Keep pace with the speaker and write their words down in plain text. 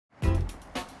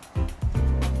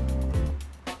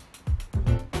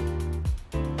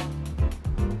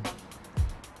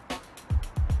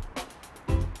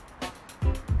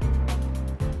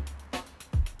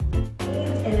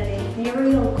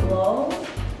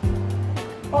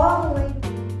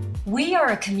We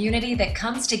are a community that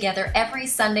comes together every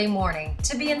Sunday morning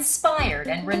to be inspired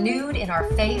and renewed in our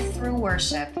faith through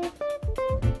worship.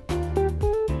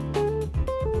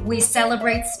 We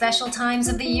celebrate special times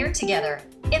of the year together,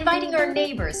 inviting our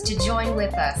neighbors to join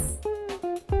with us.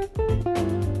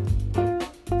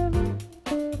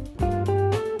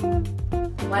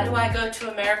 Why do I go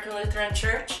to American Lutheran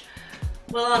Church?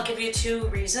 Well, I'll give you two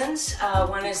reasons.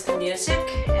 One is the music,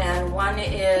 and one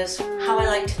is how I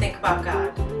like to think about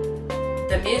God.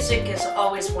 The music is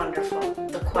always wonderful.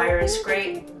 The choir is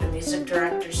great, the music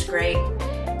director's great,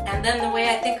 and then the way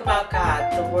I think about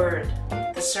God, the Word,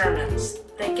 the sermons,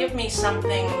 they give me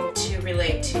something to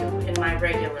relate to in my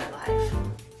regular life.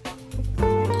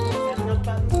 Got a little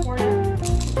button for you?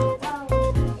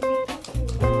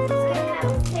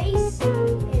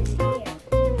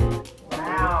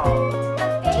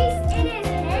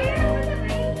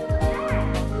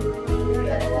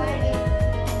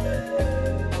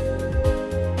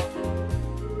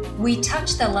 We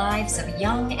touch the lives of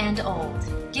young and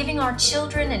old, giving our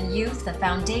children and youth the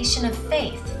foundation of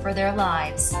faith for their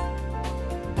lives.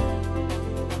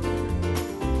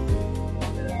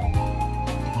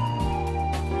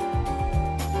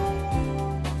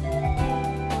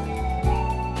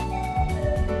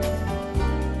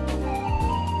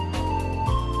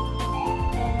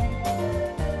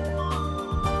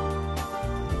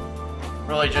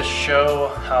 Really just show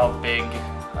how big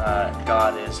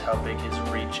God is, how big His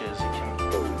reach is. He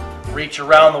can reach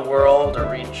around the world or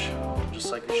reach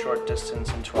just like a short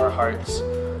distance into our hearts,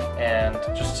 and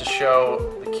just to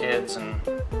show the kids and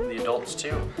the adults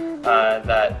too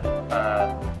that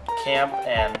camp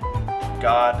and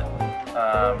God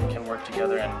can work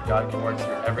together, and God can work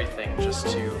through everything, just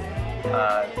to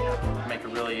make a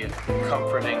really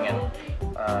comforting and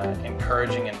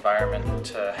encouraging environment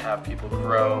to have people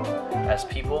grow as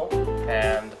people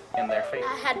and in their faith.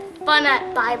 I had fun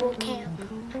at Bible camp.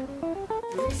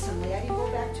 Recently, I didn't go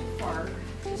back too far,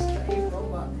 just to April,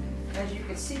 but as you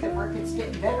can see, the market's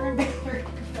getting better and better.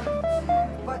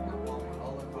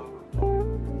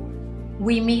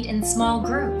 We meet in small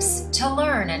groups to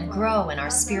learn and grow in our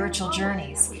spiritual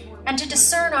journeys and to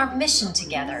discern our mission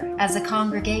together as a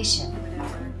congregation.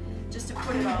 Just to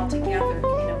put it all together in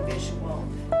a visual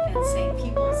and say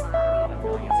people's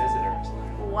visitors.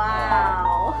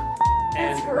 Wow.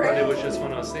 But it was just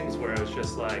one of those things where it was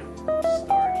just like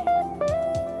starting.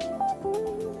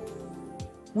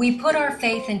 We put our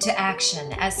faith into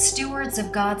action as stewards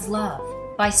of God's love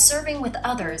by serving with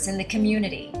others in the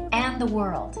community and the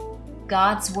world.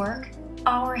 God's work,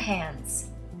 our hands.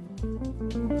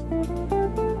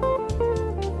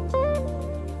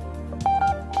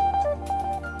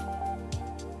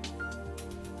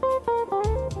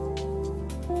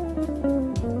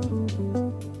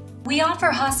 We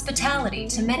offer hospitality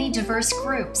to many diverse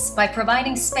groups by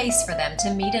providing space for them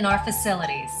to meet in our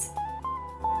facilities.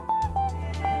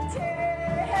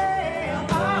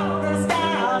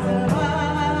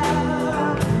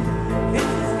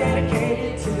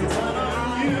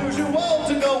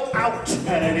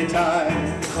 At any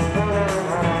time,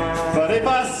 but if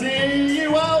I see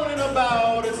you out and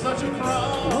about, it's such a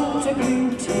crowd. What a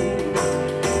beauty!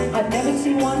 I've never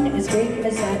seen one as big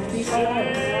as that before.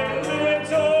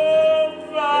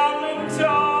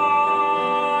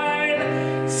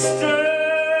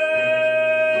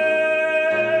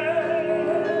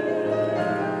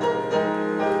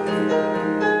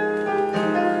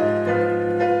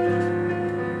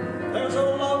 There's a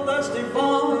love that's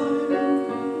divine,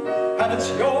 and it's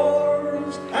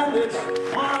yours, and it's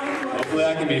mine. Hopefully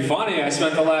I can be funny. I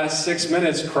spent the last 6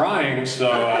 minutes crying, so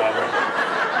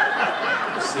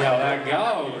see how that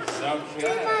goes.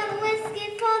 Okay.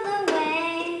 Whiskey for the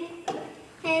way,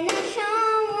 and I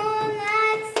sure would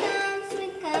like some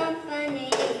sweet company,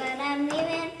 but I'm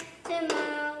leaving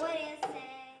tomorrow. What do you say?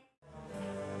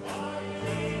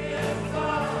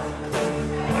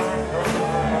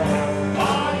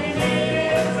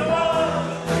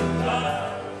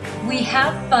 We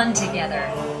have fun together.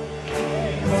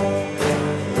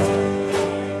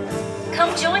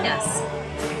 Come join us.